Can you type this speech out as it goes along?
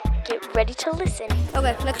Get ready to listen.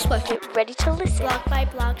 Okay, next question. Get ready to listen. Block by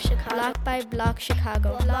Block Chicago. Block by Block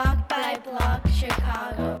Chicago. Block by Block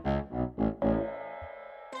Chicago.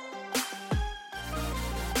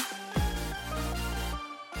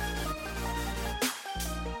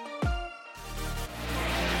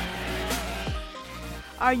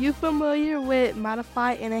 Are you familiar with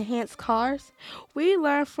modified and enhanced cars? We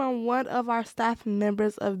learned from one of our staff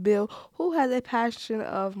members of Bill who has a passion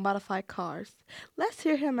of modified cars. Let's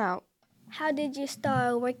hear him out. How did you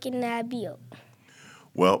start working at Bill?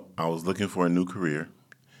 Well, I was looking for a new career,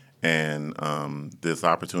 and this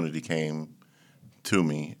opportunity came to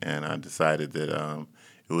me, and I decided that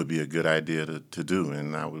it would be a good idea to do,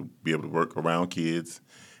 and I would be able to work around kids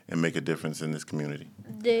and make a difference in this community.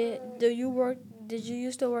 Did you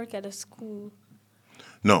used to work at a school?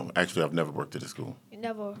 No, actually, I've never worked at a school. You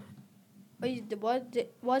never.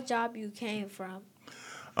 What job you came from?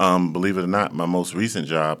 Believe it or not, my most recent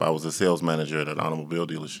job, I was a sales manager at an automobile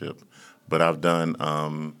dealership, but I've done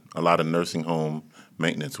a lot of nursing home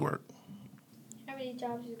maintenance work. How many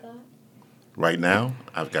jobs you got? Right now,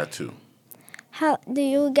 I've got 2. How do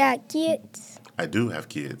you got kids? I do have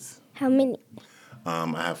kids. How many?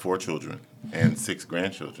 I have 4 children and 6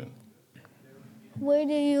 grandchildren. Where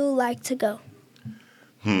do you like to go?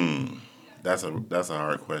 That's a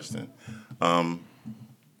hard question.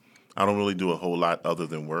 I don't really do a whole lot other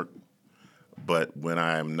than work, but when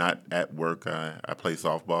I am not at work, I play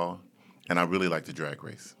softball, and I really like to drag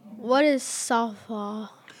race. What is softball?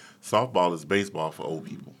 Softball is baseball for old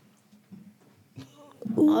people.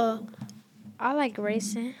 I like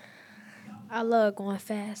racing. I love going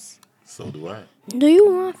fast. So do I. Do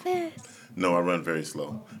you run fast? No, I run very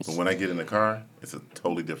slow. But when I get in the car, it's a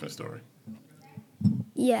totally different story.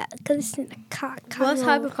 Yeah, because it's in the car. What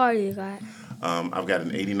type of car do you got? I've got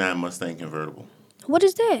an 89 Mustang convertible. What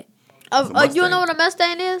is that? You know what a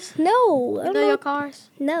Mustang is? No. You know your cars?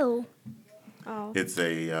 No. Oh. It's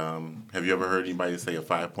a, have you ever heard anybody say a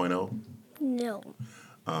 5.0? No.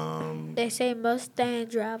 They say Mustang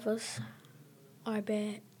drivers are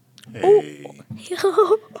bad. Hey,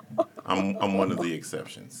 I'm one of the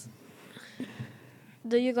exceptions.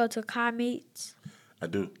 Do you go to car meets? I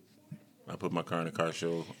do. I put my car in a car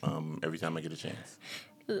show every time I get a chance.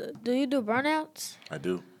 Do you do burnouts? I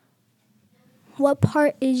do. What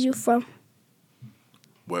part is you from?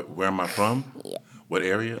 Where am I from? Yeah. What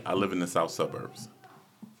area? I live in the south suburbs.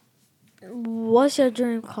 What's your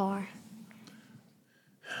dream car?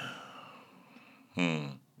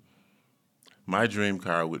 My dream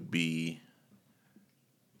car would be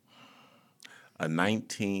a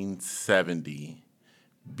 1970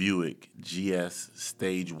 Buick GS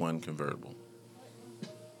Stage 1 convertible.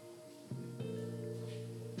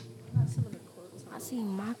 I see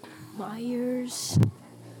Michael Myers.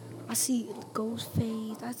 I see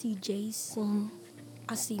Ghostface. I see Jason.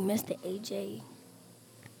 I see Mr. AJ.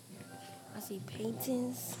 I see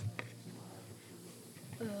paintings.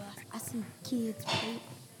 I see kids paint.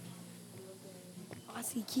 I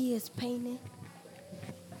see kids painting.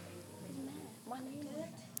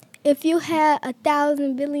 If you had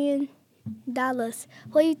 $1,000 billion,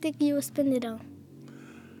 what do you think you would spend it on?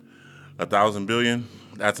 1,000 billion?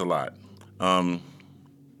 That's a lot. Well,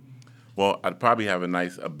 I'd probably have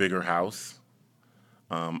a bigger house.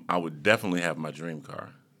 I would definitely have my dream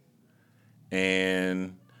car.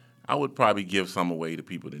 And I would probably give some away to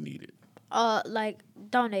people that need it. Like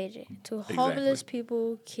donate it to homeless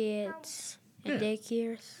people, kids, and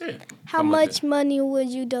daycares. Yeah, How much money would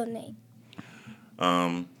you donate?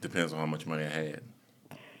 Depends on how much money I had.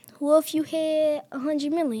 What if you had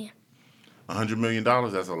 $100 million? $100 million,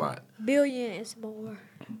 that's a lot. Billion is more.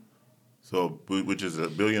 So, which is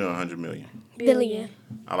 $1 billion or $100 million? Billion.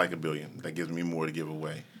 I like $1 billion. That gives me more to give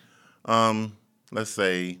away. Let's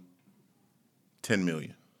say $10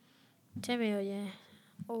 million. 10 million.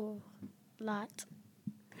 Oh, lot.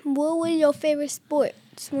 What were your favorite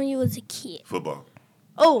sports when you was a kid? Football.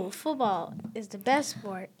 Oh, football is the best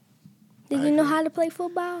sport. Did you know how to play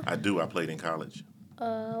football? I do. I played in college.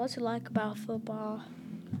 What you like about football?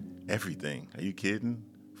 Everything. Are you kidding?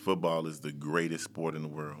 Football is the greatest sport in the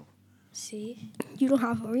world. See? You don't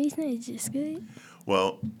have a reason. It's just good.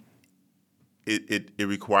 Well, it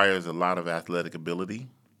requires a lot of athletic ability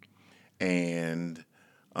and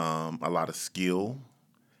a lot of skill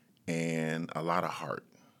and a lot of heart.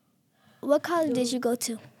 What college did you go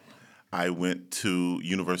to? I went to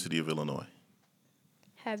University of Illinois.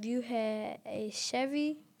 Have you had a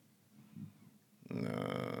Chevy? No,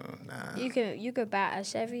 nah. You could buy a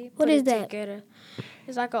Chevy. What put is it that? Together.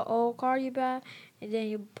 It's like an old car you buy, and then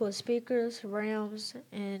you put speakers, rims,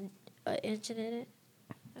 and an engine in it.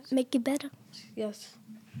 Make it better. Yes.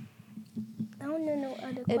 I don't know no other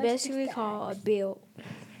It's questions. basically to called a build.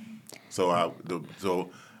 So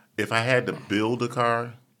if I had to build a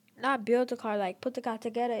car, Not build the car, like put the car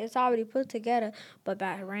together. It's already put together, but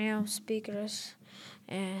by RAM, speakers,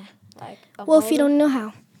 and like a Well, if you motor. don't know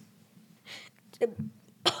how.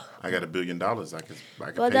 I got $1 billion. I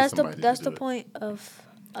could Well, pay that's somebody the to do it. point of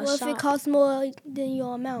a Well, shop. if it costs more than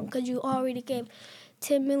your amount, because you already gave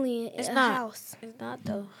 $10 million in It's a not. house. It's not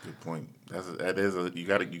though. Good point. You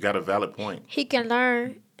got a valid point. He can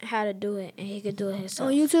learn how to do it, and he can do it himself.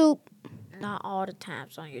 On YouTube, Not all the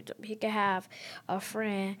times on YouTube. He can have a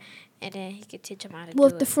friend, and then he can teach him how to well,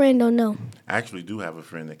 do if the it. friend don't know. I actually do have a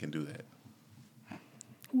friend that can do that.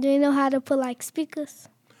 Do you know how to put like speakers?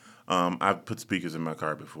 I've put speakers in my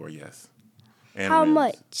car before, yes. And How rims.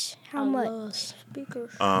 much? How I much? love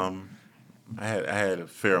speakers. I had a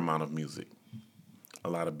fair amount of music, a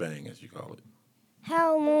lot of bang, as you call it.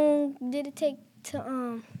 How long did it take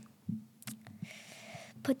to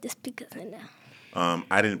put the speakers in there?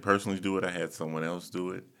 I didn't personally do it. I had someone else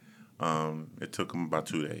do it. It took them about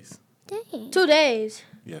 2 days. Dang. 2 days.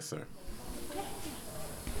 Yes, sir.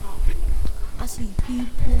 I see people,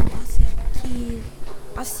 I see kids,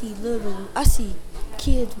 I see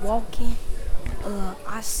kids walking.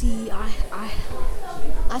 I see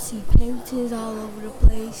paintings all over the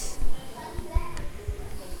place.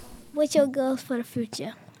 What's your goals for the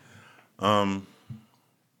future? Wow.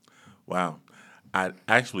 I'd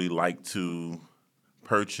actually like to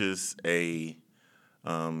purchase a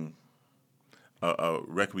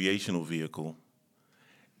recreational vehicle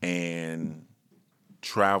and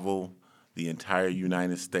travel the entire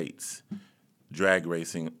United States drag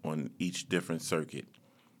racing on each different circuit.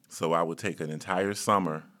 So I would take an entire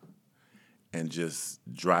summer and just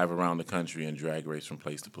drive around the country and drag race from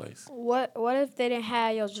place to place. What if they didn't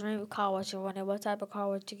have your dream car? What you wanted? What type of car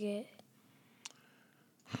would you get?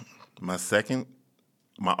 My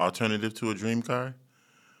alternative to a dream car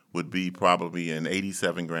would be probably an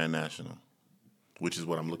 87 Grand National, which is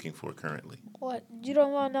what I'm looking for currently. What, you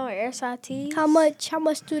don't want no SRTs? How much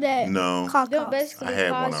do that No. car They're cost? basically I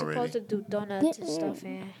had cars one supposed already. to do donuts and stuff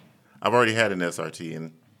in. I've already had an SRT,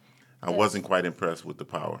 and I wasn't quite impressed with the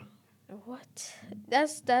power. What? That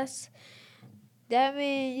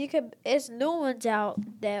mean you could. It's new ones out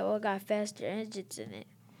that will got faster engines in it,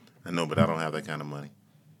 I know, but I don't have that kind of money.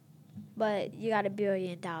 but you got $1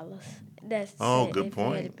 billion. That's Oh, it, good if you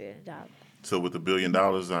had point. $1 billion. So with $1 billion,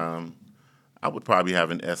 I would probably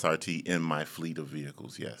have an SRT in my fleet of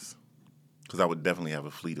vehicles, yes. Because I would definitely have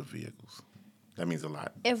a fleet of vehicles. That means a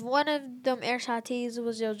lot. If one of them SRTs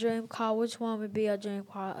was your dream car, which one would be your dream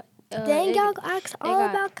car? Dang, y'all ask all got-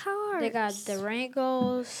 about cars. They got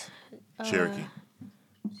Durangos, Cherokee,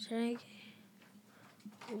 Cherokee.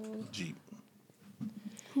 Jeep.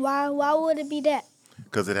 Why would it be that?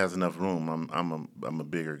 Because it has enough room. I'm a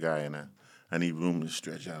bigger guy, and I need room to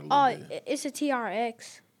stretch out a little Oh, bit. it's a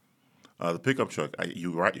TRX. The pickup truck,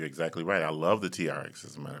 you're right. You're exactly right. I love the TRX,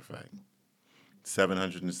 as a matter of fact.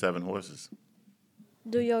 707 horses.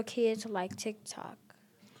 Do your kids like TikTok?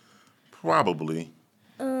 Probably.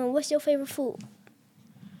 What's your favorite food?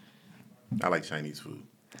 I like Chinese food.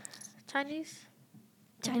 Chinese?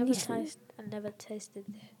 Chinese food. I never tasted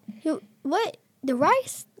that. What? The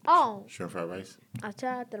rice? Oh, Shrimp fried rice. I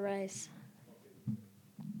tried the rice.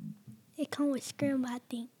 It comes with scramble, I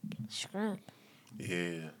think. Shrimp.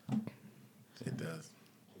 Yeah, it does.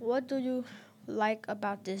 What do you like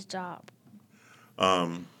about this job?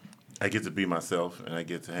 I get to be myself, and I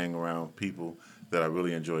get to hang around people that I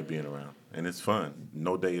really enjoy being around. And it's fun.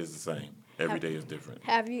 No day is the same. Every day is different.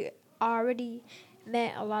 Have you already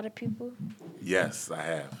met a lot of people? Yes, I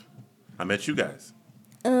have. I met you guys.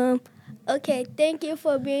 Okay, thank you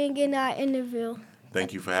for being in our interview.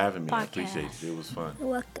 Thank you for having me. I Podcast. appreciate it. It was fun. You're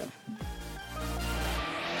welcome.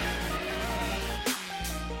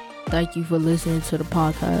 Thank you for listening to the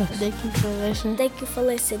podcast. Thank you for listening. Thank you for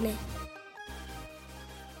listening.